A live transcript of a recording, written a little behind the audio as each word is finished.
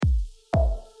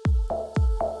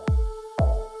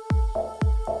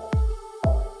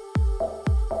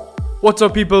What's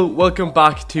up, people? Welcome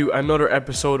back to another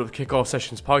episode of Kickoff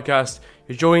Sessions podcast.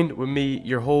 You're joined with me,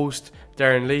 your host,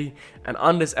 Darren Lee, and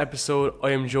on this episode,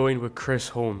 I am joined with Chris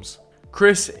Holmes.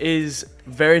 Chris is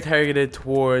very targeted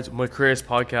towards my careers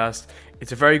podcast.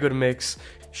 It's a very good mix.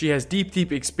 She has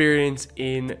deep experience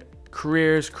in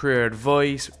careers, career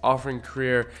advice, offering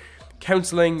career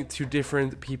counseling to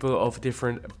different people of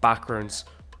different backgrounds.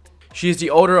 She is the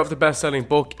author of the best-selling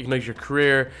book, Ignite Your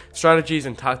Career, Strategies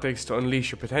and Tactics to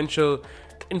Unleash Your Potential.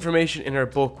 Information in her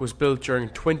book was built during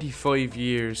 25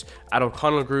 years at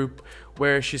O'Connell Group,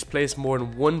 where she's placed more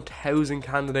than 1,000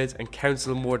 candidates and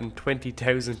counseled more than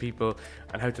 20,000 people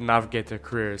on how to navigate their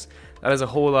careers. That is a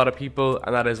whole lot of people,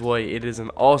 and that is why it is an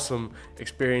awesome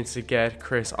experience to get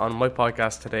Chris on my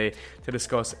podcast today to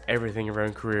discuss everything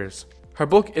around careers. Her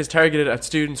book is targeted at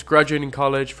students graduating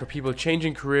college, for people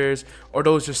changing careers, or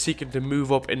those just seeking to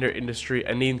move up in their industry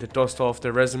and needing to dust off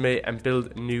their resume and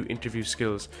build new interview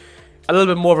skills. A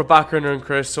little bit more of a background on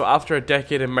Chris. So after a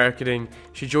decade in marketing,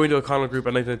 she joined the O'Connell Group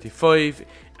in 1995,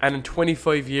 and in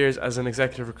 25 years as an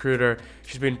executive recruiter,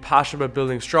 she's been passionate about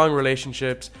building strong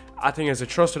relationships, acting as a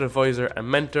trusted advisor and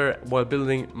mentor while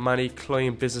building many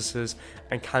client businesses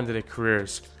and candidate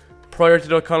careers. Prior to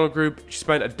the O'Connell Group, she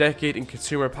spent a decade in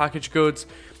consumer packaged goods,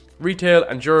 retail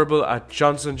and durable at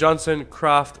Johnson & Johnson,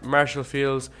 Kraft, Marshall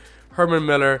Fields, Herman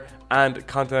Miller and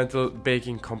Continental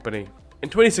Baking Company. In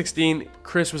 2016,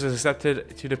 Chris was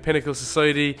accepted to the Pinnacle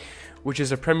Society, which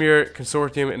is a premier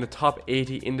consortium in the top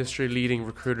 80 industry-leading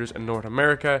recruiters in North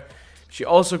America. She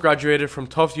also graduated from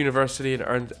Tufts University and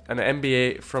earned an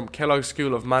MBA from Kellogg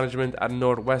School of Management at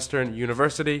Northwestern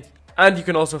University. And you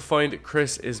can also find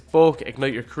Chris's book,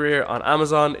 Ignite Your Career, on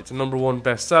Amazon. It's a #1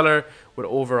 bestseller with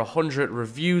over 100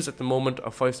 reviews at the moment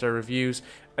of 5-star reviews.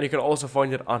 And you can also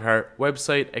find it on her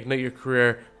website,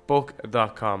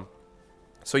 igniteyourcareerbook.com.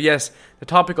 So yes, the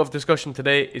topic of discussion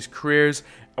today is careers,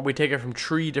 and we take it from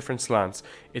 3 different slants.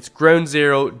 It's ground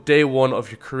zero, day one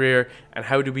of your career, and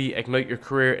how do we ignite your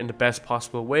career in the best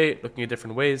possible way, looking at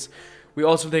different ways. We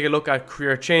also take a look at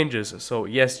career changes. So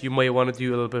yes, you might want to do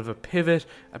a little bit of a pivot,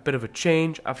 a bit of a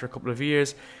change after a couple of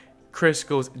years. Chris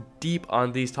goes deep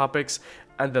on these topics.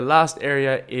 And the last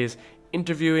area is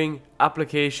interviewing,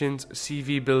 applications,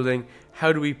 CV building.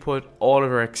 How do we put all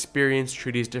of our experience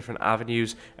through these different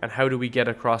avenues, and how do we get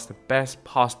across the best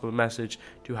possible message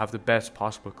to have the best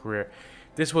possible career?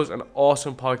 This was an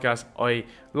awesome podcast. I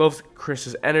loved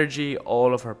Chris's energy,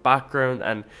 all of her background,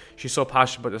 and she's so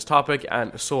passionate about this topic,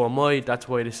 and so am I. That's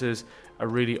why this is a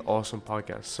really awesome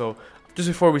podcast. So just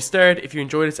before we start, if you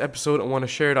enjoyed this episode and want to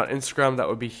share it on Instagram, that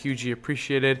would be hugely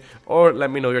appreciated, or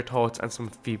let me know your thoughts and some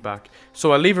feedback.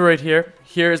 So I'll leave it right here.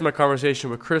 Here is my conversation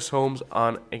with Chris Holmes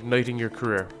on igniting your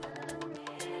career.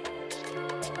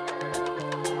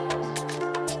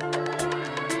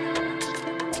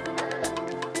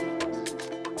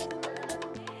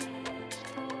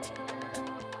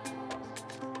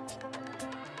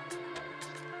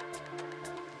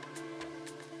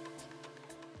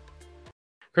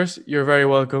 Chris, you're very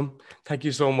welcome. Thank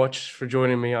you so much for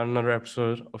joining me on another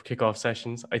episode of Kickoff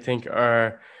Sessions. I think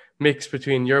our mix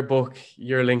between your book,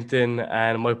 your LinkedIn,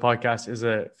 and my podcast is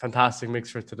a fantastic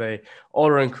mix for today. All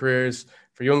around careers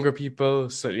for younger people,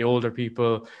 slightly older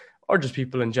people, or just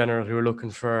people in general who are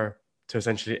looking to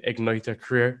essentially ignite their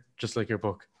career, just like your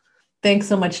book. Thanks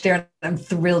so much, Darren. I'm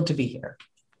thrilled to be here.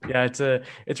 Yeah,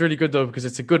 it's really good though, because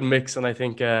it's a good mix, and I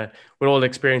think with all the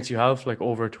experience you have, like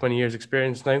over 20 years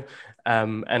experience now,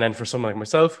 and then for someone like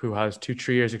myself who has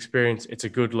 2-3 years experience, it's a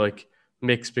good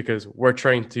mix, because we're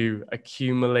trying to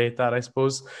accumulate that, I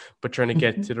suppose, but trying to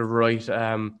get to the right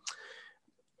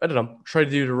try to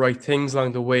do the right things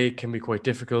along the way can be quite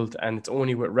difficult, and it's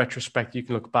only with retrospect you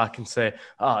can look back and say,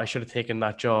 I should have taken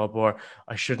that job, or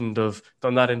I shouldn't have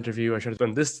done that interview, I should have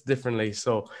done this differently.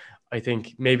 So I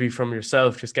think maybe from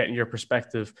yourself, just getting your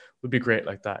perspective would be great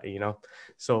like that,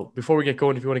 So before we get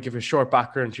going, if you want to give a short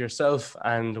background to yourself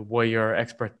and why you're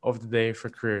expert of the day for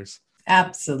careers.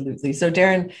 Absolutely. So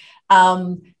Darren,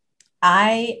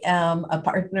 I am a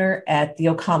partner at the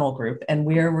O'Connell Group, and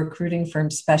we are a recruiting firm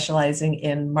specializing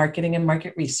in marketing and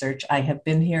market research. I have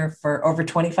been here for over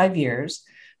 25 years.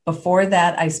 Before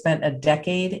that, I spent a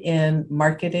decade in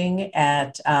marketing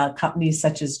at companies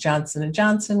such as Johnson &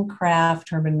 Johnson, Kraft,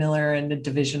 Herman Miller, and the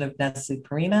division of Nestle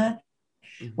Purina.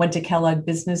 Went to Kellogg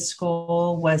Business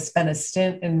School, spent a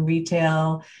stint in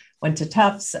retail, went to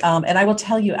Tufts. And I will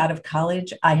tell you, out of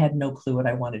college, I had no clue what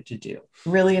I wanted to do,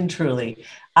 really and truly.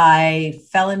 I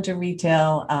fell into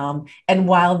retail. And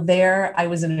while there, I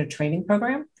was in a training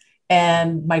program.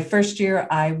 And my first year,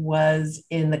 I was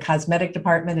in the cosmetic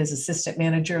department as assistant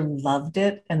manager, loved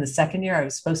it. And the second year, I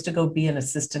was supposed to go be an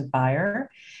assistant buyer.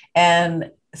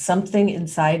 And something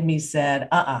inside me said,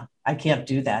 I can't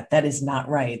do that. That is not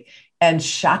right. And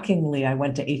shockingly, I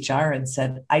went to HR and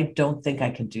said, I don't think I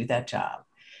can do that job.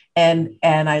 And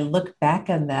I look back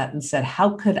on that and said,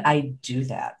 how could I do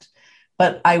that?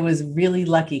 But I was really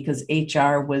lucky because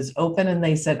HR was open and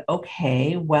they said,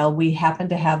 okay, well, we happen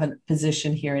to have a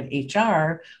position here in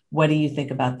HR. What do you think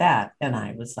about that? And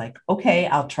I was like, okay,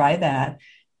 I'll try that.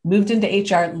 Moved into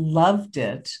HR, loved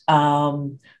it,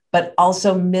 but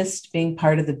also missed being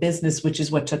part of the business, which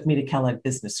is what took me to Kellogg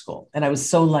Business School. And I was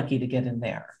so lucky to get in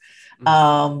there.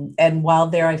 And while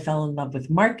there, I fell in love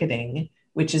with marketing,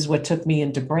 which is what took me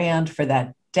into brand for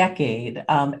that decade.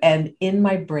 And in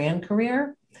my brand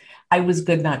career, I was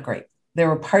good, not great. There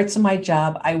were parts of my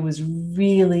job I was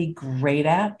really great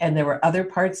at, and there were other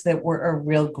parts that were a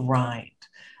real grind.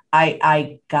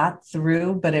 I got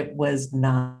through, but it was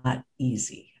not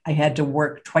easy. I had to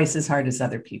work twice as hard as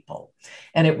other people.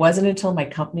 And it wasn't until my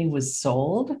company was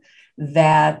sold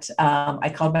that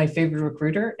I called my favorite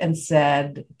recruiter and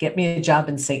said, get me a job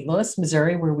in St. Louis,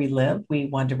 Missouri, where we live. We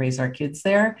wanted to raise our kids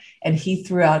there. And he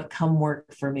threw out, come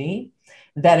work for me.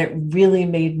 That it really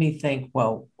made me think,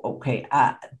 whoa, okay,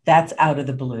 that's out of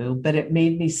the blue. But it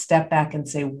made me step back and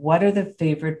say, what are the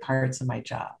favorite parts of my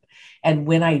job? And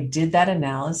when I did that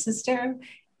analysis, Darren,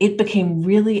 it became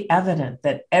really evident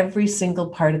that every single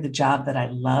part of the job that I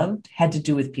loved had to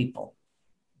do with people.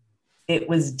 It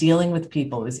was dealing with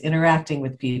people, it was interacting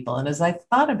with people. And as I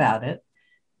thought about it,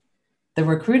 the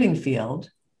recruiting field,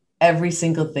 every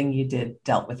single thing you did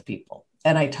dealt with people.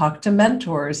 And I talked to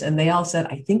mentors and they all said,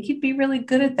 I think you'd be really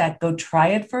good at that. Go try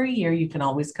it for a year. You can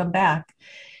always come back.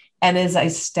 And as I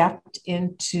stepped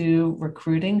into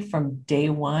recruiting from day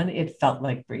one, it felt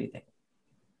like breathing.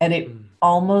 And it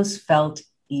almost felt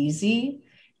easy.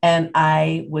 And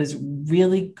I was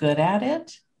really good at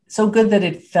it. So good that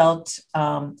it felt,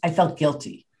 I felt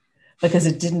guilty because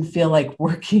it didn't feel like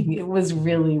working. It was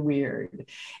really weird.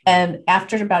 And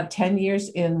after about 10 years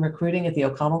in recruiting at the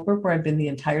O'Connell Group, where I've been the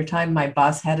entire time, my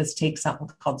boss had us take something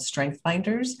called Strength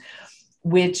Finders,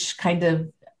 which kind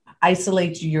of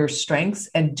isolates your strengths.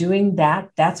 And doing that,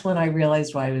 that's when I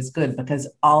realized why I was good, because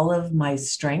all of my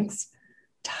strengths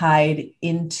tied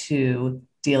into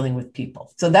dealing with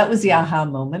people. So that was the aha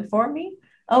moment for me.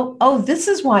 Oh, this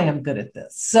is why I'm good at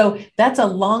this. So that's a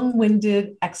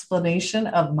long-winded explanation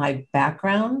of my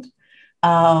background.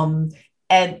 And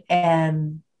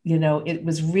you know, it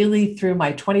was really through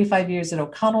my 25 years at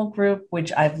O'Connell Group,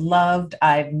 which I've loved.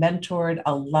 I've mentored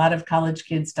a lot of college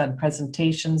kids, done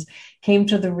presentations, came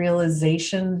to the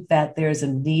realization that there's a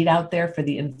need out there for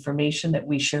the information that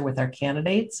we share with our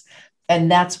candidates. And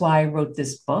that's why I wrote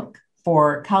this book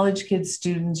for college kids,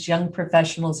 students, young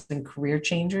professionals, and career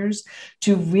changers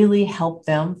to really help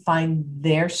them find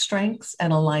their strengths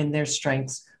and align their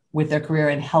strengths with their career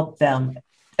and help them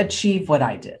achieve what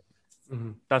I did.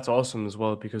 Mm-hmm. That's awesome as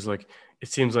well, because like, it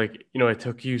seems like, you know, it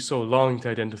took you so long to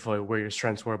identify where your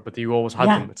strengths were, but you always had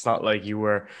them. It's not like you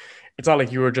were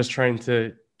just trying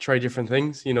to try different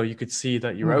things. You know, you could see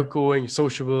that you're outgoing,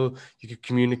 sociable, you could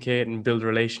communicate and build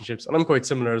relationships. And I'm quite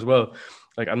similar as well.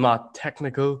 Like, I'm not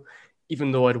technical,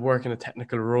 even though I'd work in a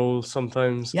technical role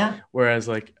sometimes. Whereas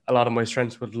like a lot of my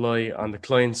strengths would lie on the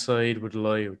client side, would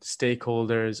lie with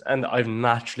stakeholders, and I've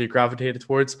naturally gravitated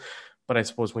towards. But I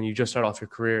suppose when you just start off your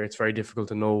career, it's very difficult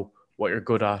to know what you're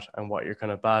good at and what you're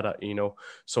kind of bad at, you know.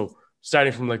 So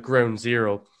starting from like ground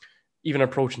zero, even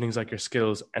approaching things like your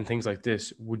skills and things like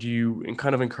this, would you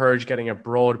kind of encourage getting a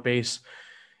broad base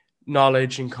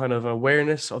knowledge and kind of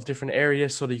awareness of different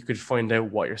areas so that you could find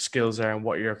out what your skills are and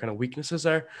what your kind of weaknesses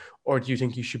are? Or do you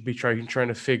think you should be trying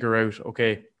to figure out,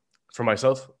 okay, for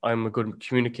myself, I'm a good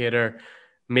communicator,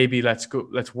 maybe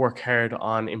let's work hard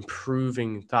on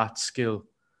improving that skill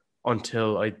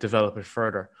until I develop it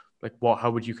further? Like, how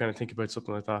would you kind of think about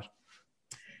something like that?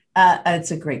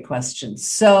 It's a great question.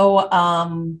 So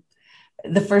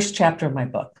the first chapter of my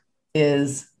book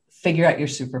is figure out your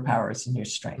superpowers and your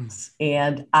strengths.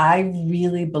 And I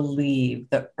really believe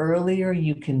the earlier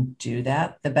you can do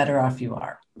that, the better off you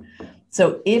are.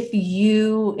 So if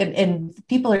you, and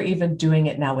people are even doing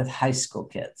it now with high school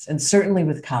kids and certainly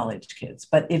with college kids,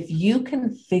 but if you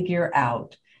can figure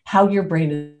out how your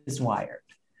brain is wired,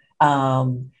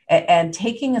 and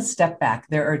taking a step back,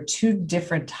 there are two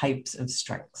different types of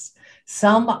strengths.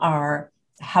 Some are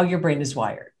how your brain is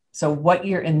wired. So what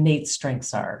your innate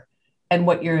strengths are and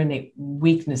what your innate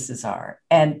weaknesses are.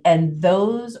 And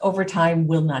those over time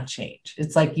will not change.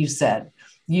 It's like you said,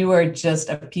 you are just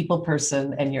a people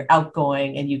person and you're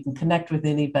outgoing and you can connect with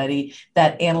anybody.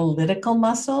 That analytical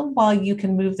muscle, while you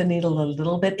can move the needle a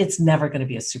little bit, it's never going to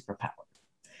be a superpower.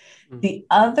 The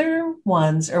other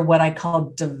ones are what I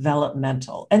call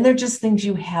developmental, and they're just things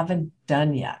you haven't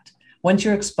done yet. Once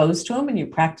you're exposed to them and you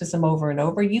practice them over and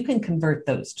over, you can convert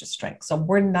those to strengths. So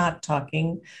we're not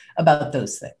talking about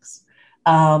those things.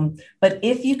 But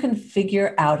if you can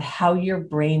figure out how your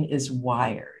brain is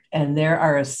wired, and there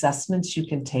are assessments you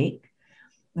can take,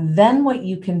 then what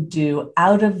you can do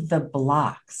out of the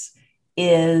blocks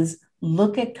is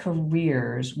look at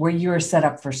careers where you're set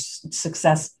up for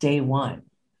success day one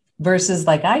versus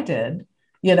like I did,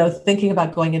 thinking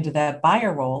about going into that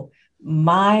buyer role.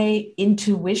 My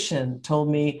intuition told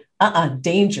me,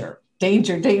 danger,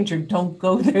 danger, danger, don't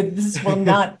go there. This will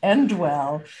not end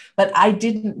well. But I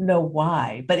didn't know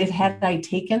why. But if had I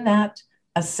taken that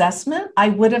assessment, I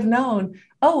would have known,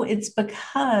 oh, it's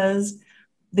because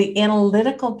the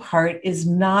analytical part is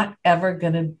not ever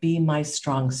going to be my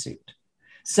strong suit.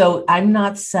 So I'm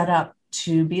not set up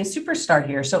to be a superstar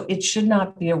here. So it should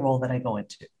not be a role that I go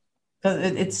into.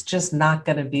 It's just not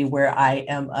going to be where I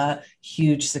am a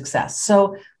huge success.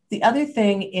 So the other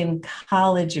thing in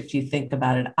college, if you think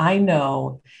about it, I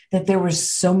know that there were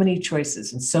so many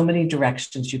choices and so many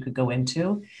directions you could go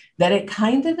into that it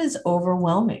kind of is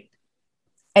overwhelming.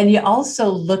 And you also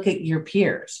look at your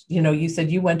peers. You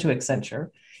said you went to Accenture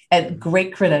and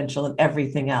great credential and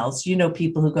everything else.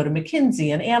 People who go to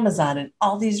McKinsey and Amazon and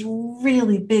all these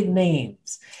really big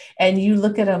names. And you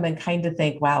look at them and kind of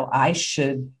think, wow, I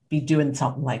should be doing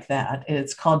something like that. And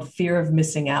it's called fear of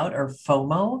missing out, or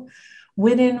FOMO.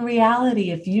 When in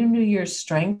reality, if you knew your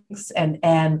strengths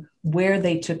and where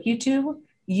they took you to,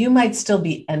 you might still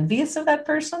be envious of that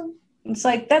person. It's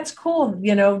like, that's cool.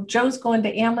 Joe's going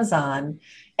to Amazon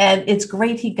and it's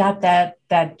great he got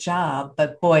that job,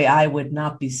 but boy, I would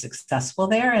not be successful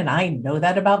there. And I know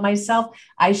that about myself.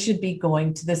 I should be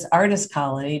going to this artist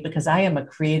colony because I am a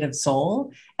creative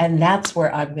soul and that's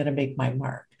where I'm going to make my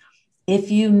mark. If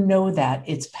you know that,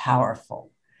 it's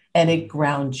powerful and it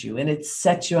grounds you and it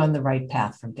sets you on the right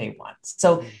path from day one.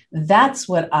 So that's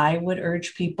what I would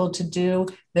urge people to do.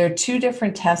 There are two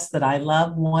different tests that I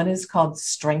love. One is called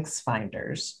Strengths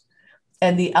Finders,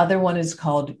 and the other one is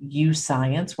called U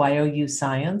Science, YOU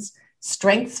Science.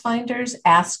 Strengths Finders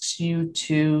asks you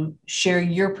to share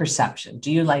your perception.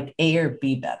 Do you like A or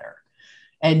B better?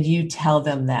 And you tell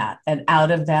them that. And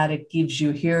out of that, it gives you,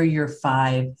 here are your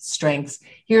 5 strengths.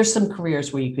 Here's some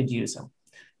careers where you could use them.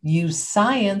 U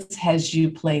Science has you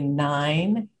play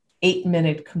 9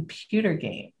 8-minute computer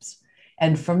games.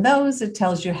 And from those, it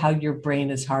tells you how your brain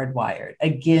is hardwired.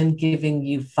 Again, giving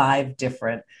you 5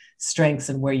 different strengths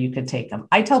and where you could take them.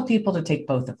 I tell people to take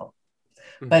both of them.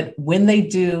 But when they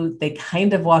do, they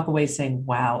kind of walk away saying,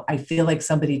 wow, I feel like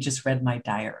somebody just read my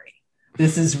diary.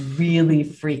 This is really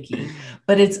freaky,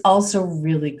 but it's also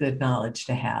really good knowledge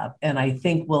to have. And I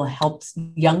think will help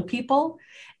young people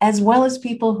as well as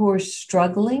people who are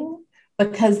struggling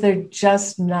because they're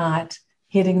just not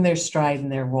hitting their stride in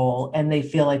their role and they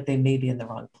feel like they may be in the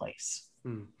wrong place.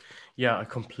 Yeah, I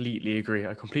completely agree.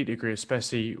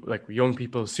 Especially like young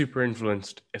people, super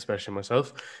influenced, especially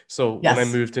myself. So Yes. When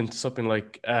I moved into something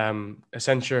like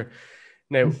Accenture,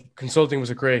 now consulting was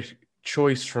a great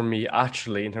choice for me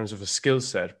actually in terms of a skill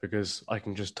set because I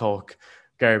can just talk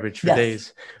garbage for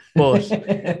days.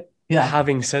 But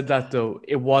having said that though,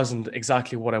 it wasn't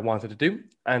exactly what I wanted to do.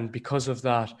 And because of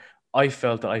that, I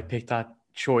felt that I picked that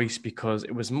choice because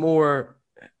it was more,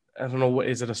 I don't know, what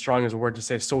is it as strong as a word to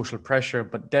say, social pressure,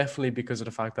 but definitely because of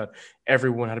the fact that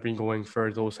everyone had been going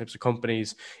for those types of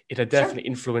companies, it had definitely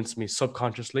influenced me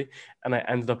subconsciously. And I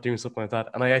ended up doing something like that.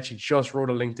 And I actually just wrote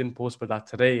a LinkedIn post about that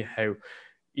today, how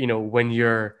when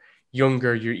you're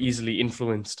younger, you're easily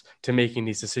influenced to making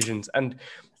these decisions. And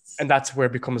that's where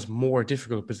it becomes more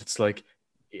difficult because it's like,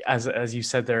 as you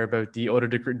said there about the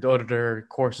other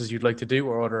courses you'd like to do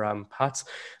or other paths,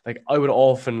 like I would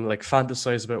often like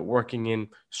fantasize about working in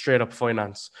straight up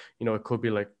finance. It could be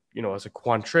like, as a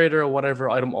quant trader or whatever.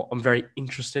 I'm very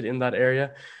interested in that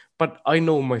area. But I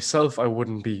know myself, I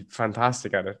wouldn't be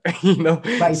fantastic at it,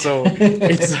 Right. So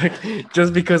it's like,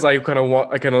 just because I kind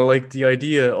of like the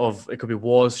idea of it could be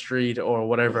Wall Street or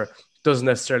whatever, doesn't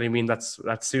necessarily mean that's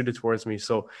suited towards me.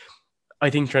 So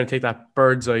I think trying to take that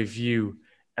bird's eye view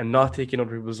and not taking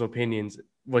other people's opinions,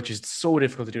 which is so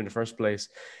difficult to do in the first place,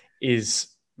 is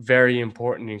very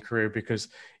important in career because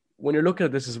when you're looking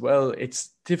at this as well, it's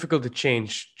difficult to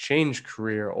change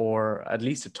career, or at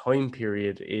least a time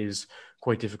period is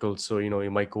quite difficult. So,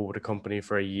 you might go with a company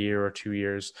for a year or 2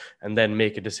 years and then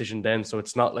make a decision then. So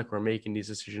it's not like we're making these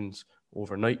decisions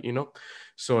overnight,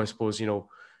 So I suppose,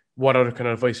 what other kind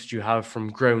of advice would you have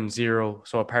from ground zero?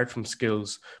 So apart from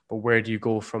skills, but where do you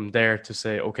go from there to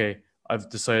say, okay, I've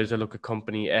decided to look at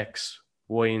company X,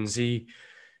 Y, and Z.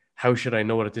 how should I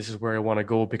know that this is where I want to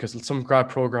go? Because some grad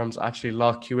programs actually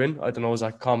lock you in. I don't know, is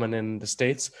that common in the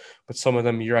States? But some of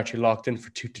them you're actually locked in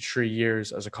for 2 to 3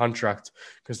 years as a contract,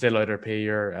 because they'll either pay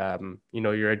your,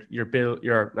 your bill,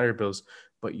 your not your bills,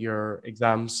 but your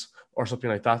exams or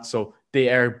something like that. So they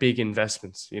are big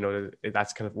investments.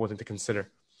 That's kind of one thing to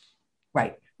consider.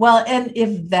 Right. Well, and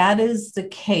if that is the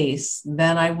case,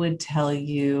 then I would tell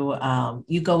you,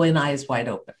 you go in eyes wide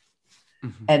open,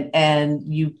 Mm-hmm. and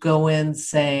you go in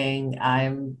saying,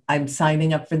 I'm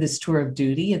signing up for this tour of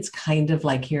duty. It's kind of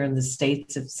like here in the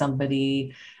States, if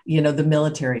somebody, the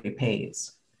military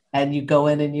pays, and you go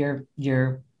in and you're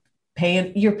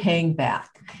paying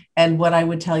back. And what I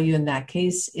would tell you in that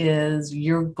case is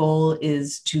your goal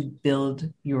is to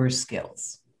build your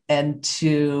skills and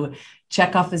to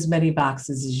check off as many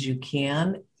boxes as you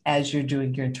can as you're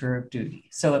doing your tour of duty.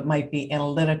 So it might be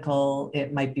analytical,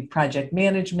 it might be project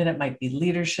management, it might be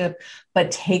leadership,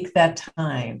 but take that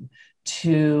time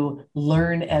to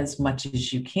learn as much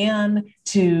as you can,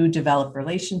 to develop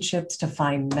relationships, to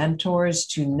find mentors,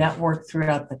 to network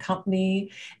throughout the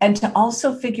company, and to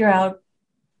also figure out,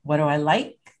 what do I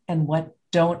like and what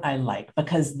don't I like?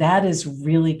 Because that is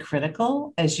really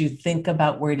critical as you think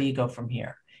about, where do you go from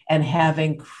here? And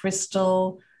having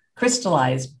crystallize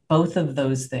both of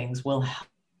those things will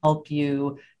help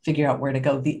you figure out where to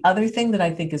go. The other thing that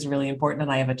I think is really important,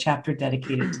 and I have a chapter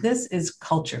dedicated to this, is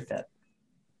culture fit.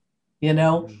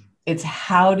 It's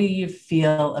how do you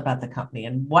feel about the company,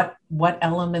 and what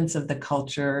elements of the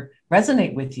culture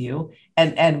resonate with you,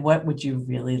 and what would you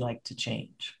really like to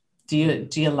change? Do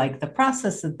you like the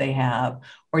process that they have,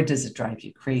 or does it drive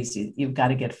you crazy? You've got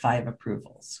to get 5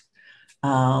 approvals.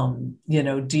 Do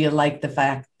you like the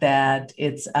fact that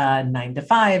it's 9 to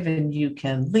 5 and you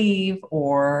can leave,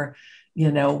 or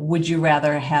would you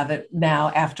rather have it now,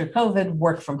 after COVID,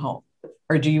 work from home?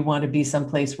 Or do you want to be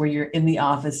someplace where you're in the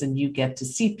office and you get to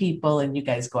see people and you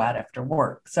guys go out after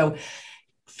work? So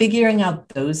figuring out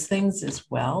those things as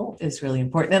well is really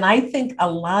important. And I think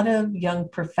a lot of young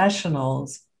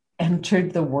professionals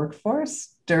entered the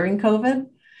workforce during COVID.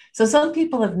 So some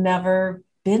people have never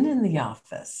been in the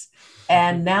office,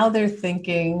 and now they're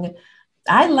thinking,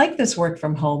 I like this work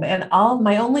from home. And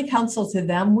my only counsel to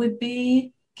them would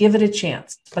be, give it a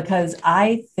chance, because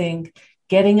I think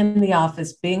getting in the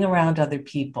office, being around other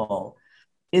people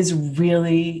is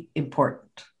really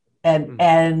important.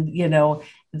 And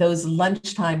those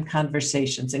lunchtime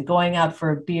conversations and going out for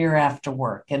a beer after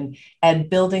work, and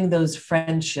building those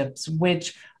friendships,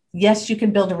 which, yes, you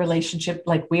can build a relationship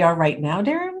like we are right now,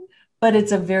 Darren, but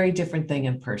it's a very different thing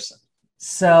in person.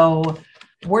 So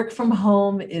work from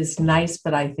home is nice,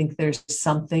 but I think there's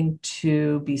something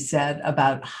to be said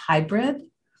about hybrid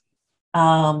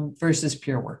versus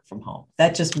pure work from home.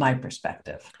 That's just my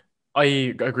perspective.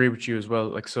 I agree with you as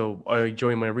well. So I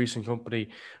joined my recent company,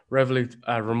 Revolut,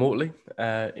 remotely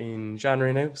in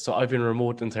January now. So I've been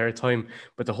remote the entire time,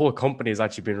 but the whole company has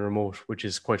actually been remote, which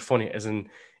is quite funny, as in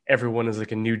everyone is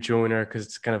like a new joiner, because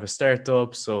it's kind of a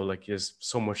startup. So there's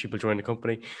so much people join the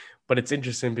company. But it's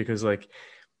interesting because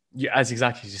as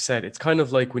exactly as you said, it's kind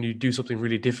of like when you do something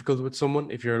really difficult with someone,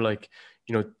 if you're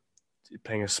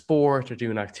playing a sport or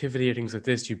doing an activity or things like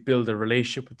this, you build a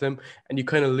relationship with them, and you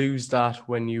kind of lose that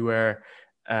when you are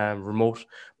remote.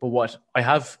 But what I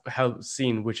have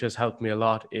seen, which has helped me a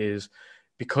lot, is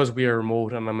because we are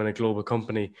remote and I'm in a global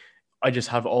company, I just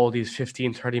have all these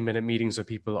 15-30 minute meetings with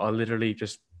people. I'll literally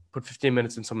just put 15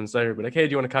 minutes in someone's diary, be like, hey,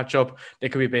 do you want to catch up? They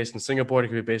could be based in Singapore, they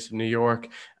could be based in New York.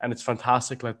 And it's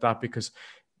fantastic like that, because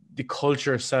the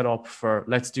culture is set up for,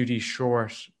 let's do these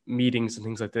short meetings and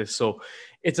things like this. So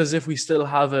it's as if we still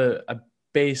have a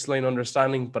baseline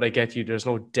understanding, but I get you, there's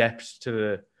no depth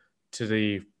to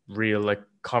the real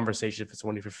conversation if it's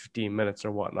only for 15 minutes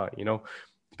or whatnot.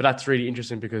 But that's really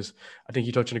interesting, because I think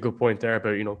you touched on a good point there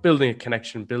about building a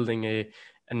connection, building a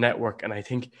network. And I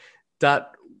think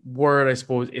that word, I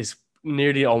suppose, is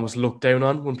nearly almost looked down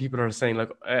on when people are saying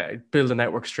build a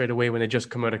network straight away when they just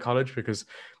come out of college, because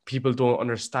people don't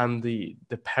understand the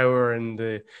power and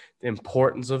the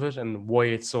importance of it and why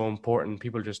it's so important.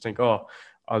 People just think, oh,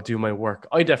 I'll do my work.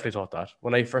 I definitely thought that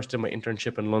when I first did my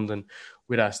internship in London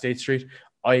with State Street.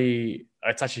 It's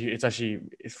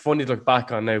funny to look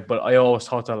back on now, but I always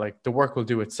thought that the work will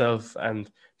do itself and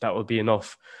that will be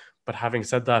enough. But having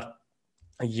said that,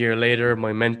 a year later,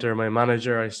 my mentor, my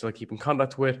manager, I still keep in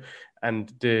contact with, and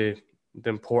the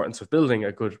importance of building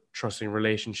a good trusting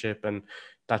relationship, and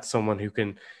that's someone who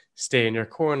can stay in your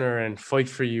corner and fight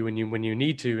for you when you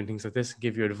need to, and things like this, and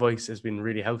give you advice, has been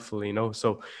really helpful.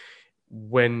 So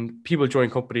when people join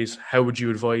companies, how would you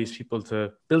advise people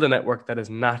to build a network that is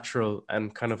natural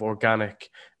and kind of organic,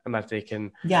 and that they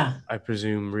can, Yeah. I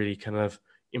presume, really kind of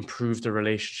improve the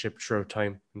relationship throughout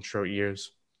time and throughout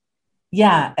years?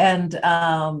 Yeah, and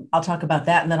I'll talk about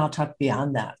that and then I'll talk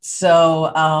beyond that.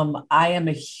 So I am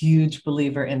a huge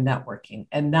believer in networking,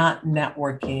 and not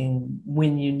networking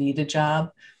when you need a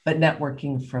job, but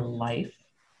networking for life.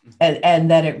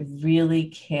 And that it really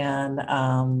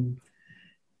can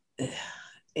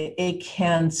it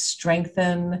can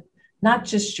strengthen not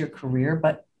just your career,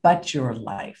 but your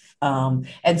life.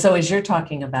 And so, as you're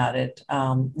talking about it,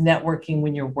 networking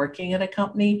when you're working at a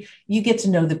company, you get to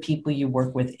know the people you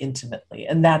work with intimately,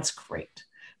 and that's great.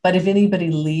 But if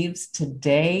anybody leaves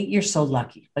today, you're so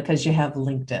lucky because you have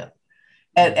LinkedIn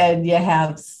and you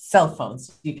have cell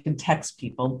phones. You can text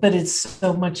people, but it's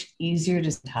so much easier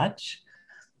to touch,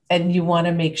 and you want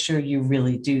to make sure you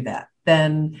really do that.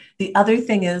 Then the other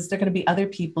thing is there are going to be other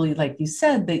people, like you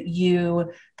said, that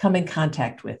you come in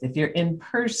contact with. If you're in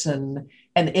person,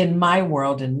 and in my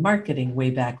world in marketing way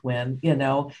back when,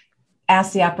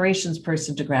 ask the operations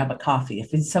person to grab a coffee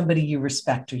if it's somebody you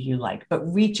respect or you like,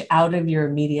 but reach out of your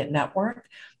immediate network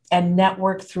and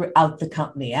network throughout the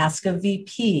company. Ask a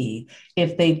VP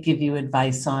if they'd give you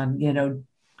advice on,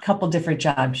 a couple different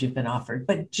jobs you've been offered,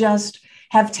 but just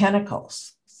have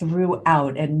tentacles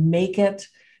throughout and make it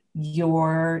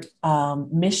your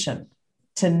mission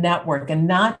to network, and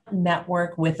not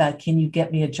network with a can you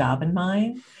get me a job in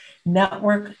mind.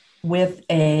 Network with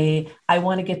I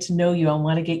want to get to know you. I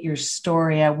want to get your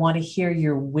story. I want to hear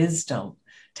your wisdom.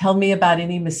 Tell me about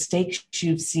any mistakes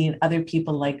you've seen other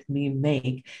people like me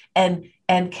make. And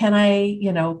can I,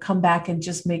 come back and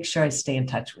just make sure I stay in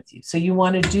touch with you. So you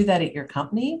want to do that at your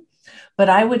company. But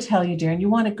I would tell you, Darren, you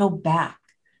want to go back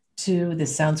to,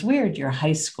 this sounds weird, your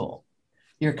high school,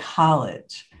 your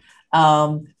college,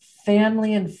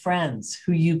 family and friends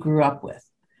who you grew up with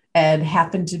and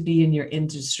happen to be in your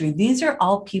industry. These are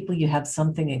all people you have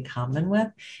something in common with.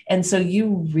 And so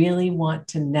you really want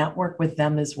to network with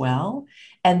them as well.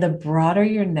 And the broader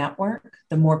your network,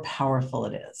 the more powerful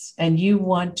it is. And you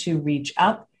want to reach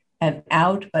up and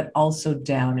out, but also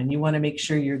down. And you want to make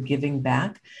sure you're giving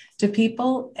back to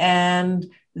people.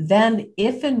 And then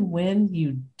if and when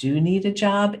you do need a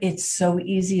job, it's so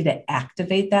easy to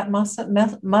activate that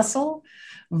muscle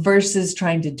versus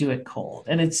trying to do it cold.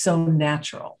 And it's so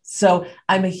natural. So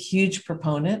I'm a huge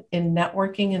proponent in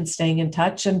networking and staying in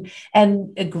touch. And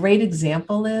a great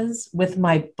example is with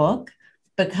my book,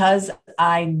 because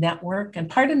I network, and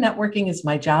part of networking is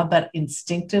my job, but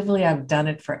instinctively I've done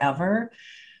it forever.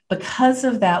 Because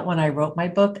of that, when I wrote my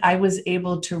book, I was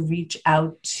able to reach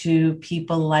out to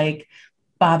people like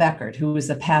Bob Eckert, who was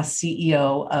the past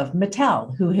CEO of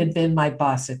Mattel, who had been my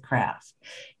boss at Kraft,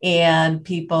 and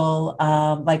people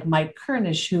like Mike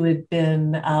Kernish, who had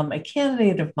been a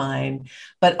candidate of mine,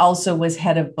 but also was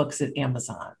head of books at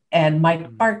Amazon, and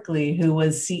Mike Barkley, who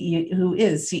is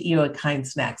CEO at Kind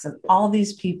Snacks, and all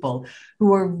these people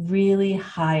who are really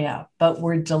high up, but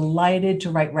were delighted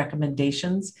to write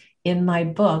recommendations in my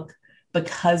book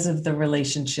because of the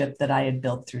relationship that I had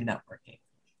built through networking.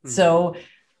 So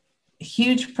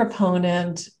huge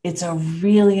proponent. It's a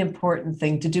really important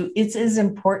thing to do. It's as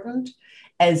important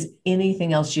as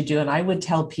anything else you do. And I would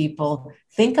tell people,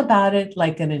 think about it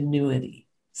like an annuity.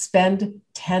 Spend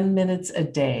 10 minutes a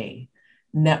day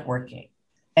networking,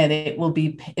 and it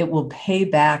will pay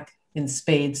back in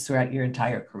spades throughout your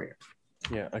entire career.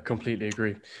 Yeah, I completely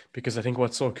agree. Because I think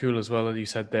what's so cool as well that you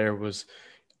said there was,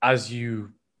 as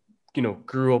you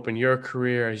grew up in your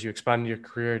career, as you expanded your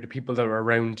career, the people that were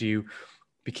around you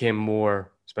became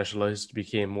more specialized,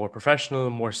 became more professional,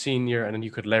 more senior, and then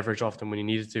you could leverage off them when you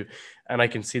needed to. And I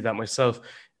can see that myself,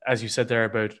 as you said there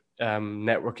about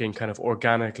networking kind of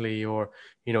organically or,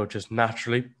 just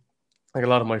naturally. Like a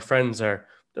lot of my friends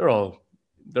they're all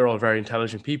very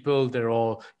intelligent people. They're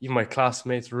all, even my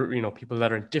classmates, people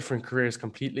that are in different careers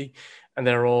completely, and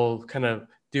they're all kind of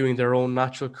doing their own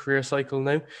natural career cycle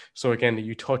now. So again,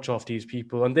 you touch off these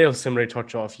people and they'll similarly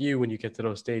touch off you when you get to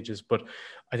those stages. But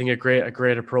I think a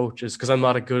great approach is, because I'm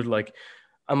not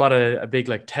a big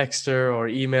like texter or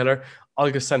emailer.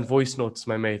 I'll just send voice notes to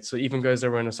my mates. So even guys that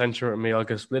were in a center with me, I'll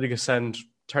just literally send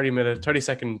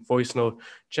 30-second voice note,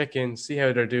 check in, see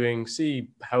how they're doing, see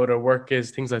how their work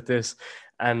is, things like this.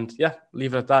 And yeah,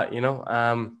 leave it at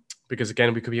that, because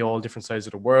again, we could be all different sides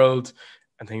of the world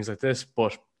and things like this.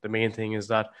 But the main thing is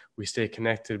that we stay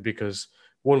connected because,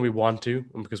 one, we want to,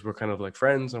 and because we're kind of like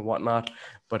friends and whatnot.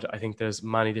 But I think there's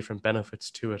many different benefits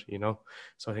to it.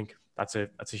 So I think that's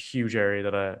a huge area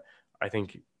that I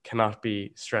think cannot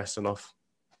be stressed enough.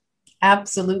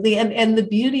 Absolutely. And the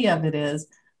beauty of it is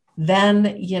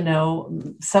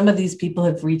Then, some of these people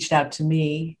have reached out to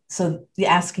me, so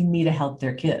asking me to help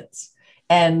their kids.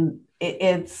 And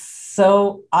it's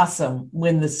so awesome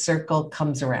when the circle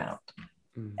comes around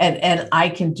and I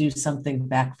can do something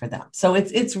back for them. So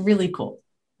it's really cool.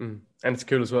 And it's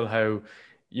cool as well how,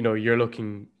 you're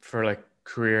looking for like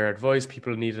career advice.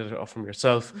 People need it from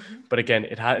yourself. But again,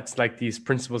 it's like these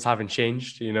principles haven't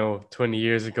changed. 20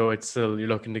 years ago, it's still you're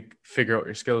looking to figure out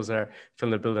your skills there,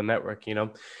 trying to build a network.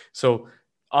 So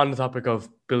on the topic of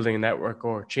building a network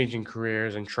or changing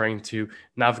careers and trying to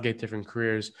navigate different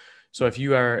careers. So if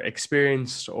you are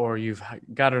experienced or you've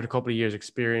gathered a couple of years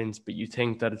experience, but you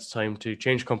think that it's time to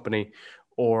change company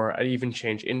or even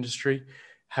change industry,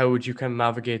 how would you kind of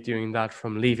navigate doing that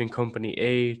from leaving company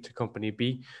A to company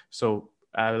B? So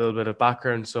a little bit of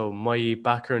background. So my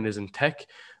background is in tech.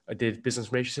 I did business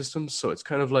information systems. So it's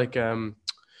kind of like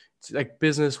it's like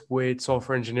business with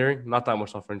software engineering. Not that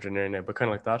much software engineering now, but kind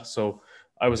of like that. So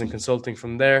I was in consulting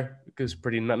from there. It was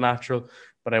pretty natural,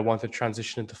 but I wanted to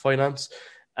transition into finance.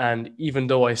 And even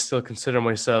though I still consider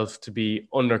myself to be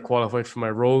underqualified for my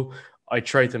role, I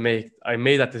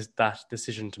made that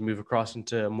decision to move across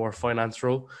into a more finance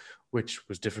role, which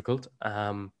was difficult.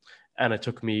 And it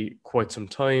took me quite some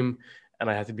time, and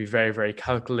I had to be very, very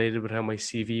calculated with how my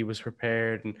CV was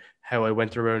prepared and how I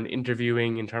went around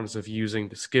interviewing in terms of using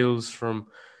the skills from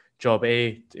job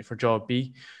A for job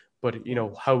B. But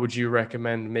how would you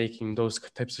recommend making those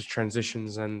types of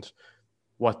transitions, and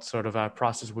what sort of a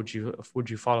process would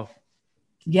you follow?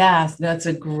 Yes, that's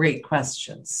a great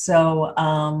question. So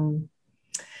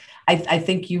I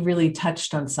think you really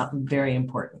touched on something very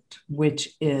important,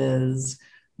 which is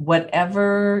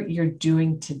whatever you're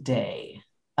doing today,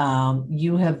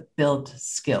 you have built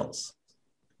skills.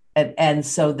 And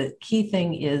so the key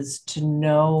thing is to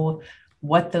know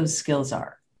what those skills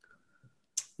are,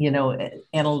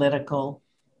 analytical,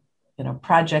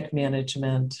 project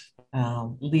management,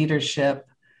 leadership,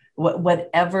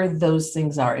 whatever those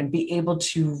things are, and be able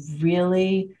to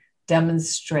really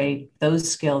demonstrate those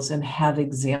skills and have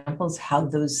examples how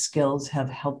those skills have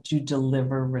helped you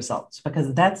deliver results,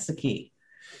 because that's the key.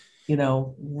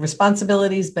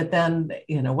 Responsibilities, but then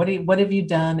what have you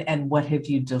done and what have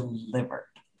you delivered?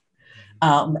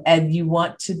 And you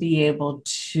want to be able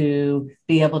to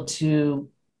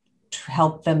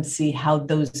help them see how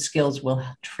those skills will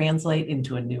translate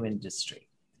into a new industry.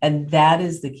 And that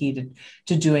is the key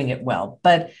to doing it well.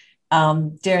 But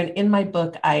Darren, in my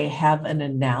book, I have an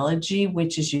analogy,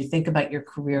 which is you think about your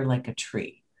career like a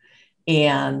tree.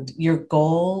 And your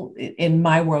goal in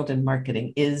my world in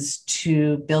marketing is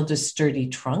to build a sturdy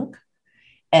trunk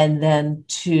and then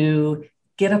to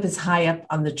get up as high up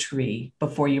on the tree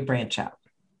before you branch out.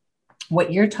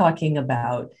 What you're talking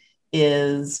about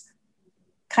is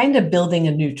kind of building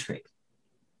a new tree.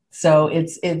 So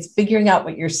it's figuring out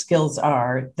what your skills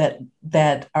are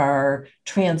that are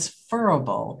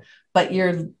transferable, but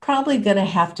you're probably going to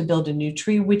have to build a new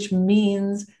tree, which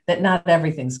means that not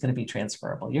everything's going to be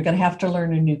transferable. You're going to have to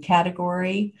learn a new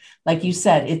category. Like you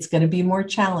said, it's going to be more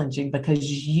challenging because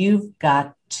you've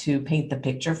got to paint the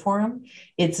picture for them.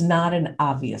 It's not an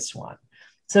obvious one.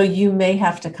 So you may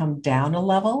have to come down a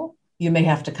level. You may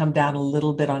have to come down a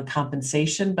little bit on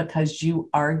compensation because you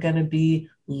are going to be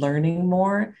learning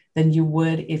more than you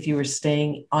would if you were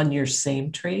staying on your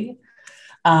same tree.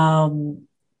 And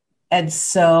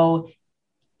so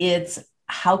it's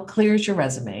how clear is your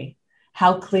resume?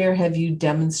 How clear have you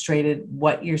demonstrated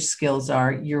what your skills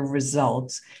are, your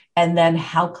results? And then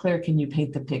how clear can you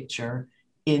paint the picture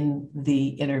in the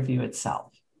interview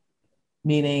itself?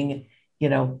 Meaning,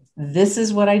 this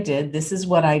is what I did, this is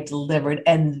what I delivered,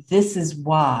 and this is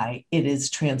why it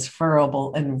is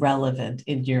transferable and relevant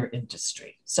in your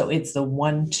industry. So it's the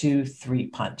 1, 2, 3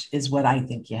 punch is what I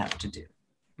think you have to do.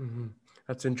 Mm-hmm.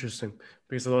 That's interesting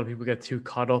because a lot of people get too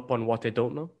caught up on what they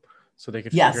don't know. So they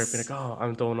could Yes. figure out, be like, oh,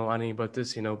 I don't know any about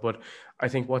this, but I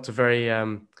think what's a very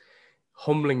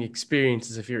humbling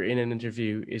experience is if you're in an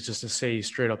interview is just to say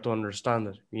straight up to understand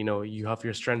it. You have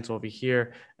your strengths over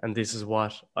here and this is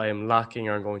what I am lacking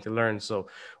or I'm going to learn. So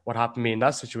what happened to me in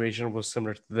that situation was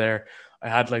similar to there. I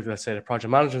had, like, let's say, the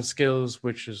project management skills,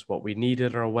 which is what we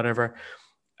needed or whatever.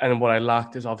 And what I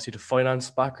lacked is obviously the finance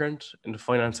background and the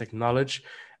finance knowledge.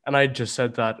 And I just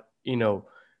said that,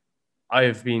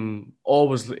 I've been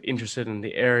always interested in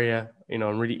the area.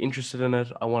 I'm really interested in it.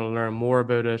 I want to learn more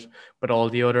about it, but all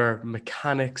the other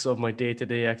mechanics of my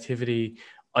day-to-day activity,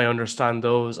 I understand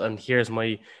those. And here's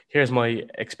my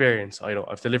experience.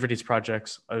 I've delivered these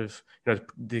projects.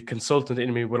 The consultant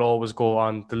in me will always go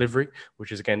on delivery,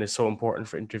 which is again is so important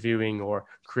for interviewing or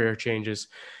career changes.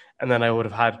 And then I would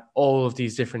have had all of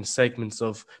these different segments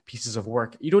of pieces of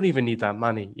work. You don't even need that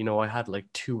many. I had like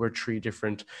 2 or 3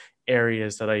 different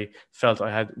areas that I felt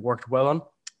I had worked well on.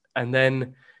 And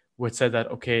then would say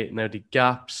that, okay, now the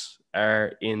gaps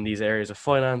are in these areas of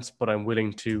finance, but I'm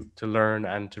willing to learn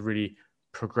and to really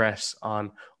progress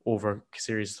on over a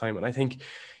series of time. And I think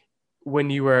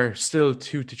when you are still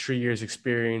 2 to 3 years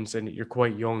experience and you're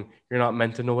quite young, you're not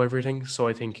meant to know everything. So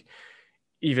I think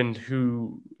even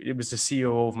it was the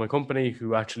CEO of my company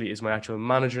who actually is my actual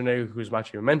manager now, who's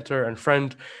actually a mentor and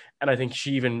friend. And I think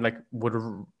she even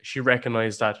she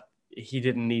recognized that he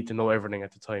didn't need to know everything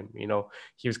at the time.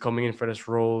 He was coming in for this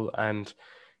role and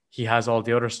he has all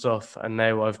the other stuff. And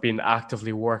now I've been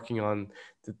actively working on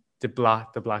the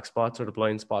black spots or the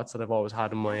blind spots that I've always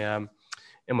had in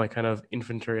my kind of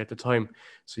inventory at the time.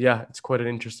 So yeah, it's quite an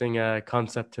interesting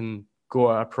concept and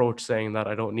approach saying that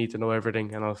I don't need to know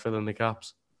everything and I'll fill in the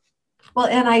gaps. Well,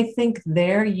 and I think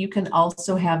there you can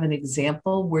also have an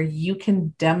example where you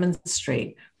can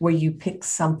demonstrate where you pick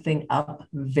something up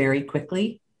very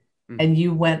quickly and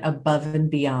you went above and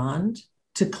beyond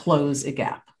to close a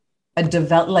gap.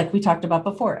 Like we talked about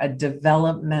before, a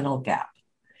developmental gap.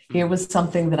 Here was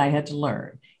something that I had to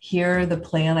learn. Here, the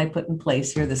plan I put in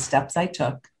place, here are the steps I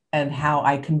took and how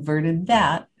I converted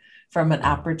that from an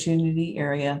opportunity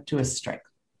area to a strength.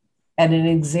 And an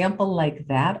example like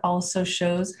that also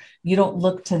shows you don't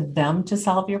look to them to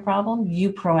solve your problem.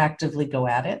 You proactively go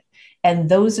at it. And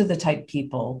those are the type of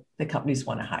people that companies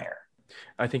want to hire.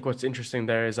 I think what's interesting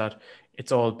there is that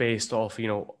it's all based off,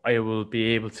 I will be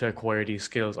able to acquire these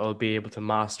skills. I'll be able to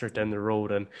master it down the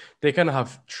road. And they kind of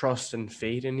have trust and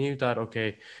faith in you that,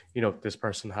 okay, this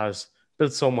person has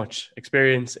built so much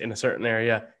experience in a certain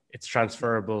area. It's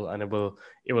transferable and it will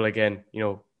again,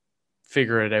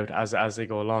 figure it out as they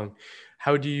go along.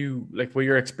 How do you, with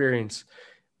your experience,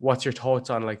 what's your thoughts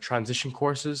on transition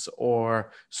courses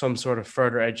or some sort of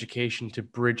further education to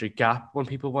bridge a gap when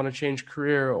people want to change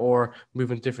career or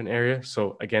move in different areas?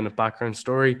 So again, a background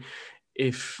story.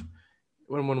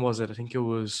 When was it? I think it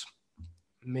was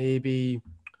maybe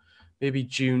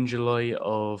June, July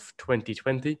of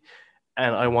 2020.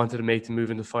 And I wanted to make the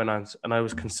move into finance and I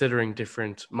was considering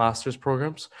different master's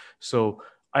programs. So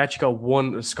I actually got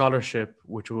one scholarship,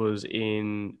 which was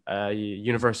in a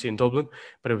university in Dublin,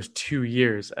 but it was 2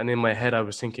 years. And in my head, I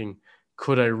was thinking,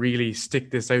 could I really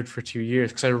stick this out for 2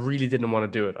 years? Because I really didn't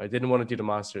want to do it. I didn't want to do the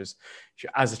master's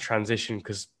as a transition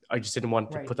because I just didn't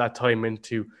want to put that time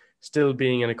into still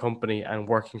being in a company and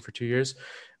working for 2 years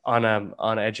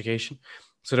on education.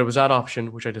 So there was that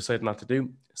option, which I decided not to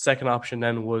do. Second option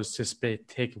then was to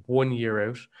take 1 year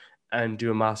out and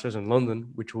do a master's in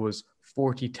London, which was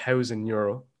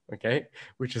 €40,000, okay,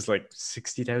 which is like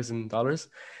 $60,000.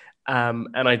 And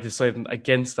I decided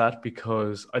against that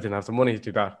because I didn't have the money to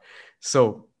do that.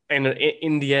 So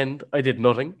in the end, I did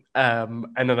nothing. And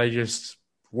then I just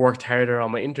worked harder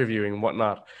on my interviewing and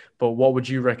whatnot. But what would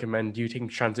you recommend? Do you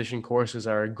think transition courses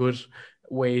are a good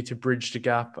way to bridge the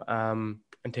gap and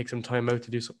take some time out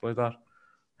to do something like that?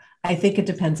 I think it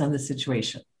depends on the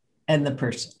situation and the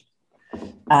person.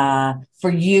 For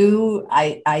you,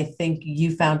 I think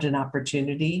you found an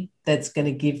opportunity that's going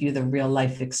to give you the real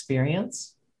life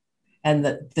experience and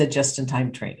the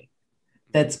just-in-time training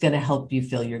that's going to help you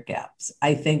fill your gaps.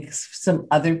 I think some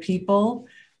other people,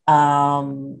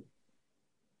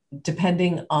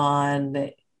 depending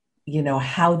on,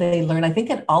 how they learn, I think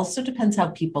it also depends how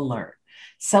people learn.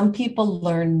 Some people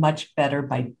learn much better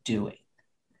by doing,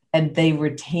 and they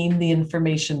retain the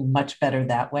information much better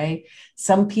that way.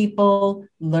 Some people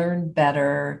learn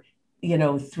better,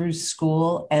 through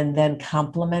school and then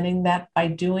complementing that by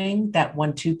doing that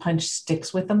 1-2 punch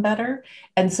sticks with them better.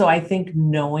 And so I think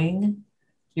knowing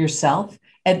yourself,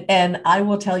 and I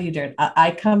will tell you, Darren, I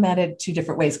come at it 2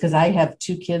 different ways because I have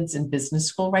 2 kids in business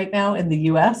school right now in the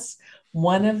US.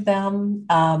 One of them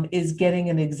is getting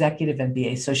an executive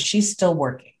MBA. So she's still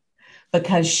working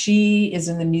because she is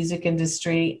in the music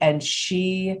industry and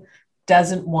she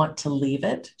doesn't want to leave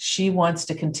it. She wants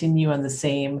to continue on the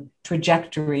same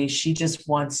trajectory. She just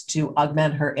wants to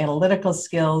augment her analytical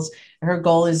skills. Her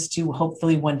goal is to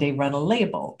hopefully one day run a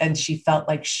label. And she felt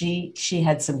like she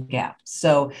had some gaps.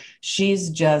 So she's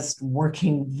just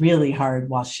working really hard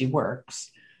while she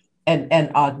works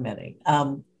and augmenting.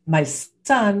 My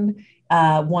son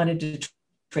wanted to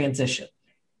transition.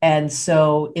 And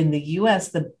so in the US,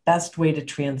 the best way to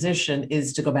transition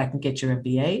is to go back and get your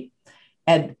MBA.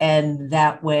 And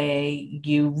that way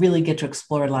you really get to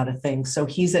explore a lot of things. So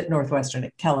he's at Northwestern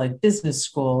at Kellogg Business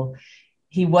School.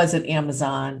 He was at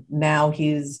Amazon. Now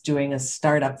he's doing a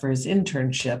startup for his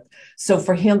internship. So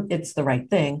for him, it's the right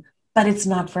thing, but it's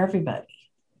not for everybody.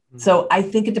 So I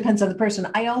think it depends on the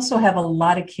person. I also have a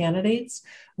lot of candidates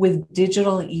with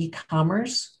digital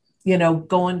e-commerce,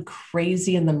 going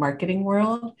crazy in the marketing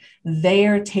world. They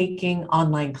are taking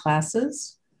online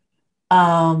classes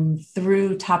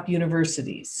through top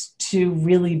universities to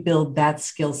really build that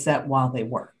skill set while they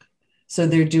work. So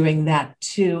they're doing that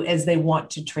too as they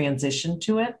want to transition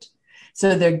to it.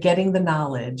 So they're getting the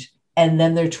knowledge and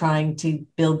then they're trying to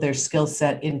build their skill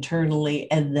set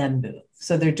internally and then move.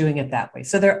 So they're doing it that way.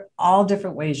 So there are all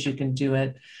different ways you can do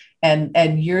it.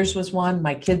 And yours was one,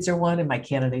 my kids are one, and my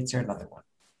candidates are another one.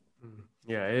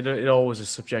 Yeah, it always is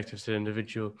subjective to the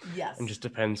individual, and Yes. just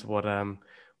depends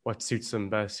what suits them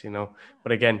best, you know.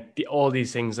 But again, all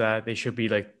these things they should be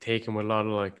like taken with a lot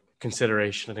of like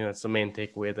consideration. I think that's the main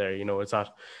takeaway there. You know, it's that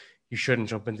you shouldn't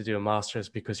jump into do a master's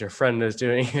because your friend is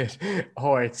doing it,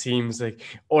 or it seems like,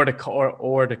 or the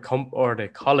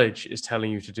college is telling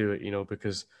you to do it. You know,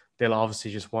 because they'll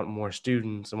obviously just want more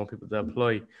students and want people to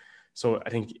apply. So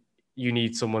I think you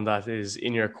need someone that is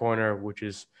in your corner, which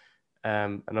is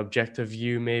an objective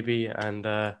view maybe, and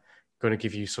going to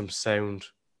give you some sound,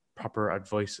 proper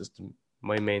advice is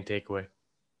my main takeaway.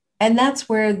 And that's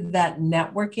where that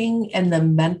networking and the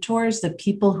mentors, the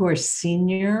people who are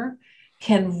senior,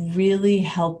 can really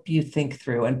help you think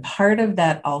through. And part of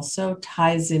that also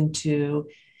ties into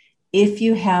if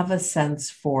you have a sense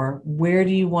for where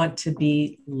do you want to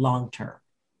be long term,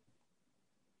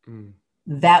 Mm.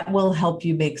 that will help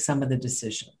you make some of the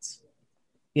decisions.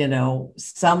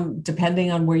 Some depending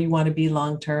on where you want to be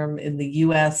long term in the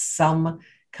US, some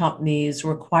companies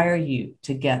require you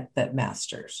to get that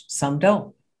master's, some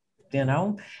don't.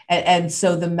 And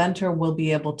so the mentor will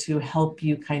be able to help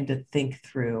you kind of think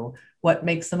through what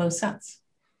makes the most sense.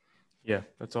 Yeah,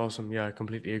 that's awesome. Yeah, I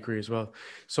completely agree as well.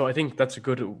 So I think that's a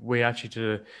good way actually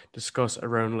to discuss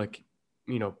around like,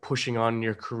 you know, pushing on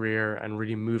your career and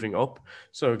really moving up.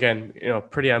 So again, you know,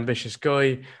 pretty ambitious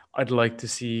guy. I'd like to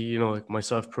see, you know, like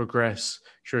myself progress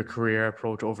through a career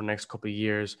approach over the next couple of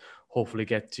years, hopefully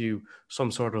get to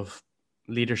some sort of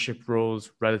leadership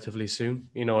roles relatively soon.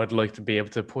 You know, I'd like to be able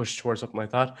to push towards something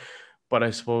like that. But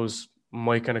I suppose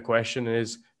my kind of question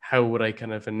is, how would I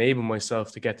kind of enable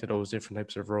myself to get to those different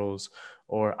types of roles,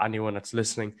 or anyone that's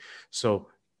listening? So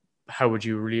how would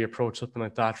you really approach something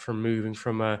like that, from moving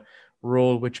from a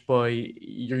role which by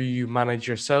you manage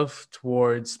yourself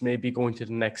towards maybe going to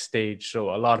the next stage?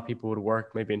 So a lot of people would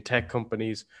work maybe in tech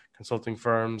companies, consulting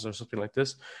firms, or something like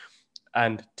this.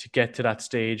 And to get to that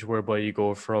stage whereby you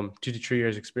go from 2 to 3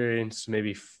 years experience to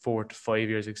maybe 4 to 5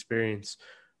 years experience,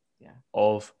 Yeah.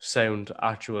 of sound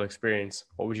actual experience,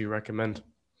 what would you recommend?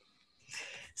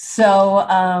 So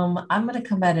I'm going to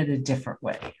come at it a different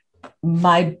way.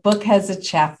 My book has a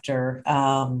chapter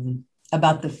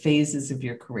about the phases of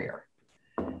your career.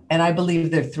 And I believe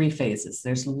there are three phases.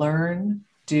 There's learn,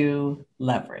 do,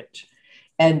 leverage.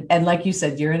 And like you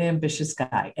said, you're an ambitious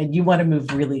guy and you want to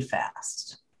move really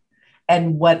fast.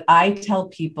 And what I tell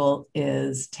people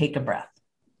is take a breath,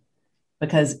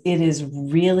 because it is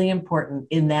really important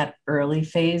in that early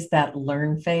phase, that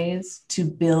learn phase, to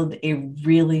build a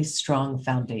really strong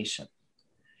foundation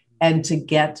and to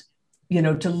get,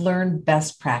 to learn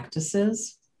best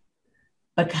practices.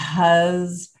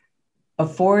 Because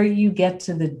before you get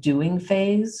to the doing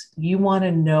phase, you want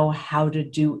to know how to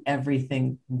do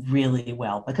everything really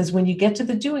well. Because when you get to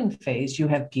the doing phase, you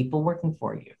have people working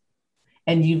for you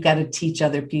and you've got to teach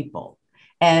other people.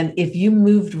 And if you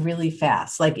moved really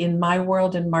fast, like in my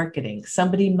world in marketing,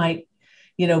 somebody might,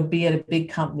 be at a big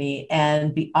company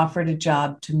and be offered a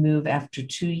job to move after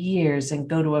 2 years and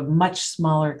go to a much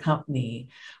smaller company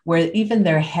where even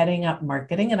they're heading up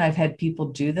marketing. And I've had people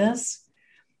do this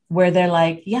where they're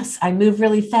like, yes, I move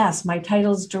really fast. My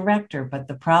title's director. But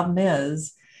the problem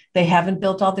is they haven't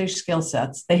built all their skill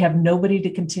sets. They have nobody to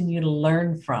continue to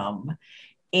learn from.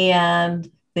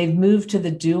 And they've moved to the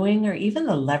doing or even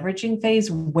the leveraging phase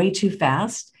way too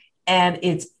fast. And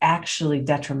it's actually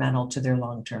detrimental to their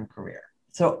long-term career.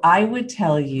 So I would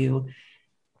tell you,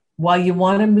 while you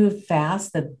want to move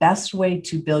fast, the best way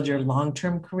to build your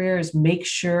long-term career is make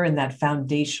sure in that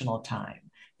foundational time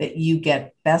that you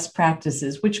get best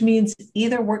practices, which means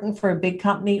either working for a big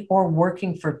company or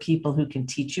working for people who can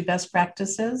teach you best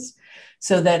practices,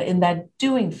 so that in that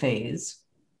doing phase,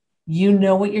 you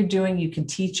know what you're doing, you can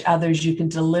teach others, you can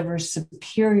deliver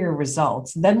superior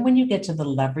results. Then when you get to the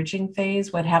leveraging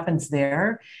phase, what happens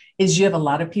there is you have a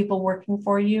lot of people working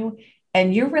for you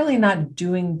and you're really not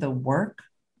doing the work.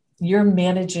 You're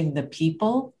managing the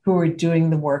people who are doing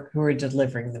the work, who are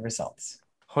delivering the results.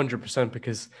 100%,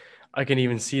 because I can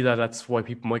even see that that's why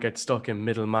people might get stuck in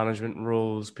middle management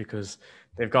roles, because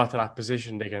they've got to that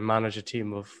position, they can manage a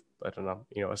team of, I don't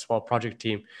know, a small project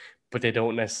team, but they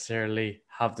don't necessarily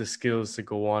have the skills to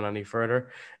go on any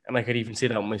further. And I could even see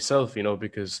that myself,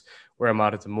 because where I'm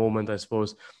at the moment, I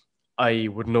suppose I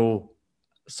would know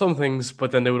some things,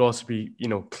 but then there would also be,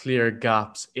 clear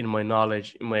gaps in my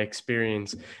knowledge, in my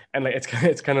experience. And like,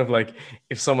 it's kind of like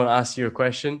if someone asks you a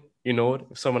question, you know it.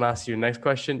 If someone asks you the next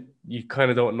question, you kind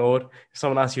of don't know it. If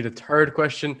someone asks you the third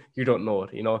question, you don't know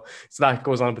it. So that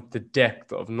goes on with the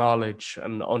depth of knowledge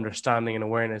and understanding and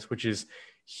awareness, which is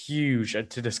huge. And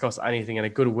to discuss anything, in a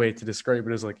good way to describe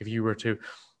it is like if you were to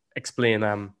explain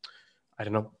I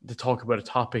don't know, to talk about a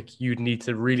topic, you'd need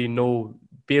to really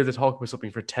be able to talk about something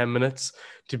for 10 minutes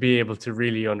to be able to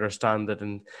really understand it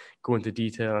and go into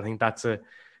detail. I think that's a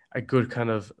good kind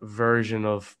of version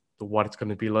of what it's going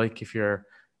to be like if you're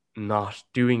not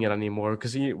doing it anymore.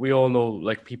 Because we all know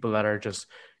like people that are just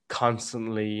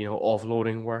constantly,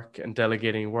 offloading work and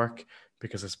delegating work,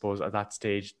 because I suppose at that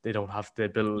stage they don't have the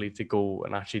ability to go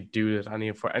and actually do it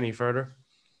any further.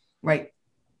 Right.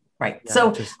 Right. Yeah,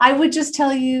 So I would just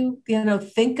tell you,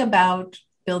 think about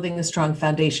building a strong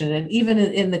foundation. And even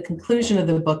in the conclusion of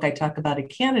the book, I talk about a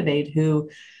candidate who,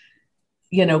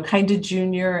 kind of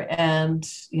junior, and,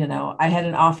 I had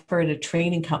an offer at a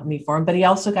training company for him, but he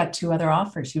also got 2 other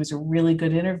offers. He was a really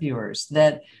good interviewer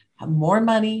that had more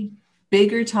money,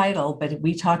 bigger title, but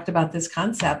we talked about this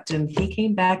concept and he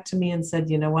came back to me and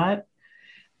said, you know what?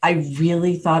 I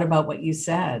really thought about what you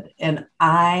said, and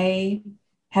I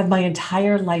have my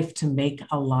entire life to make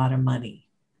a lot of money.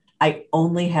 I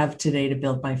only have today to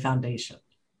build my foundation.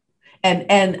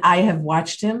 And I have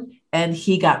watched him, and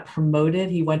he got promoted.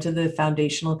 He went to the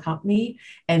foundational company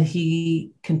and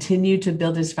he continued to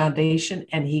build his foundation,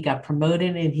 and he got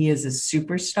promoted, and he is a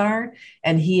superstar,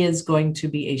 and he is going to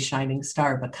be a shining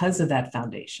star because of that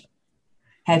foundation.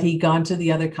 Had he gone to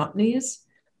the other companies,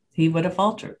 he would have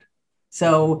faltered.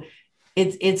 So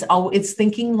it's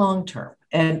thinking long term.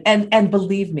 And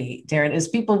believe me, Darren, as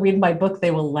people read my book,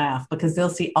 they will laugh because they'll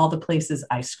see all the places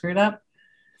I screwed up.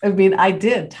 I mean, I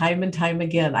did time and time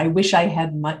again. I wish I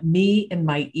had me in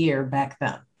my ear back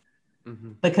then,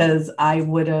 because I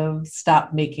would have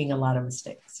stopped making a lot of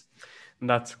mistakes. And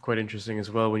that's quite interesting as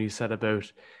well when you said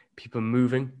about people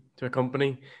moving to a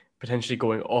company, potentially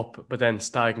going up, but then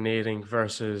stagnating,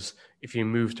 versus if you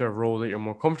move to a role that you're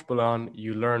more comfortable on,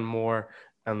 you learn more,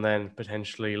 and then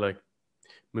potentially like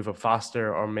move up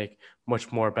faster or make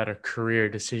much more better career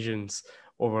decisions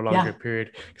over a longer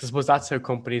period. Because I suppose that's how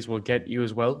companies will get you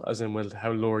as well, as in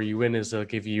how lower you in is they'll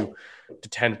give you the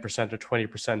 10% or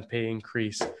 20% pay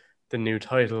increase, the new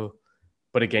title.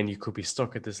 But again, you could be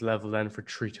stuck at this level then for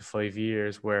 3 to 5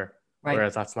 years,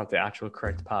 whereas that's not the actual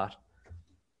correct path.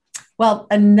 Well,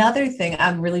 another thing,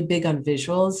 I'm really big on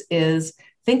visuals, is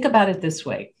think about it this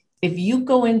way. If you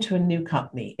go into a new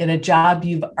company in a job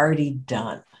you've already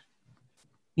done,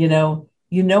 you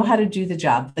know how to do the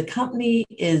job. The company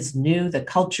is new, the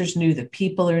culture's new, the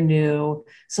people are new.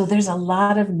 So there's a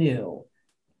lot of new.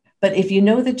 But if you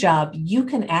know the job, you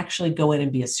can actually go in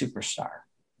and be a superstar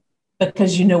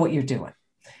because you know what you're doing.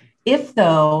 If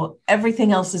though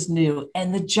everything else is new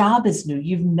and the job is new,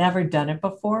 you've never done it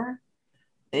before,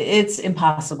 it's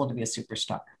impossible to be a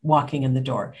superstar walking in the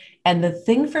door. And the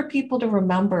thing for people to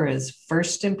remember is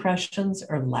first impressions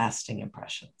are lasting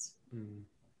impressions.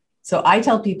 So I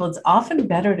tell people it's often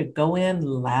better to go in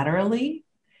laterally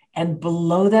and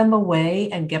blow them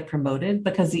away and get promoted,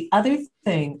 because the other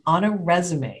thing on a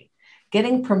resume,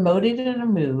 getting promoted in a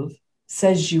move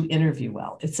says you interview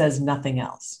well. It says nothing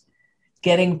else.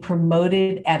 Getting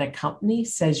promoted at a company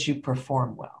says you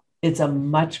perform well. It's a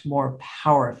much more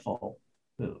powerful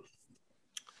move.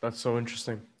 That's so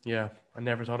interesting. Yeah, I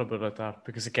never thought about it like that,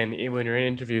 because again, when you're in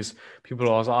interviews, people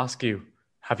always ask you,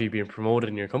 have you been promoted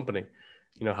in your company?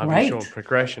 Have you shown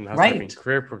progression? Has there been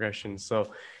career progression?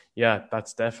 So yeah,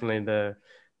 that's definitely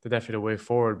the way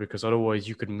forward, because otherwise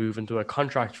you could move into a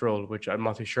contract role, which I'm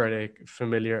not too sure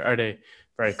are they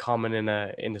very common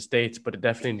in the States, but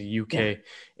definitely in the UK. Yeah.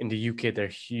 In the UK, they're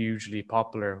hugely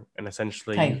popular, and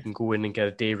essentially you can go in and get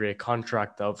a day rate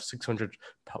contract of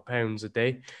 £600 a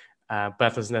day. But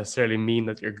that doesn't necessarily mean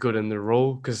that you're good in the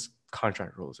role, because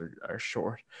contract roles are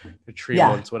short. They're 3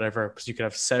 months, whatever. Because you could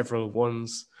have several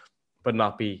ones, but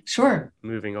not be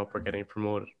moving up or getting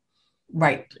promoted.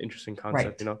 Right. Interesting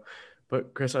concept,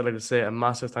 But Chris, I'd like to say a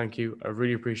massive thank you. I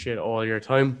really appreciate all your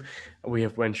time. We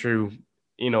have went through,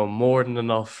 more than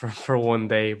enough for one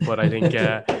day, but I think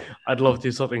I'd love to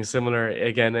do something similar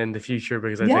again in the future,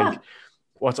 because I think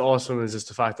what's awesome is just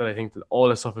the fact that I think that all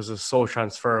this stuff is just so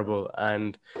transferable,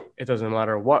 and it doesn't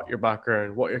matter what your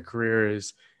background, what your career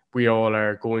is. we all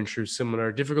are going through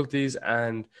similar difficulties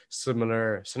and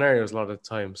similar scenarios a lot of the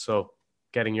time. So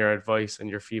getting your advice and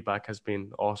your feedback has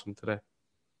been awesome today.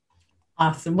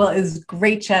 Awesome. Well, it was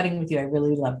great chatting with you. I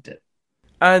really loved it.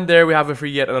 And there we have it for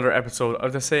yet another episode. I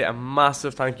have to say a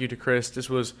massive thank you to Chris. This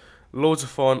was loads of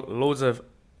fun, loads of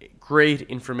great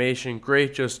information,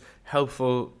 great just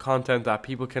helpful content that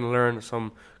people can learn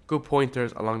some good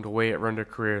pointers along the way around their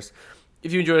careers.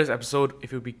 If you enjoyed this episode,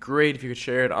 it would be great if you could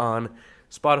share it on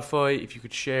Spotify, if you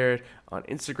could share it on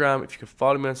Instagram, if you could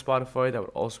follow me on Spotify, that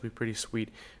would also be pretty sweet.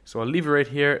 So I'll leave it right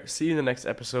here. See you in the next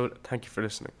episode. Thank you for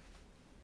listening.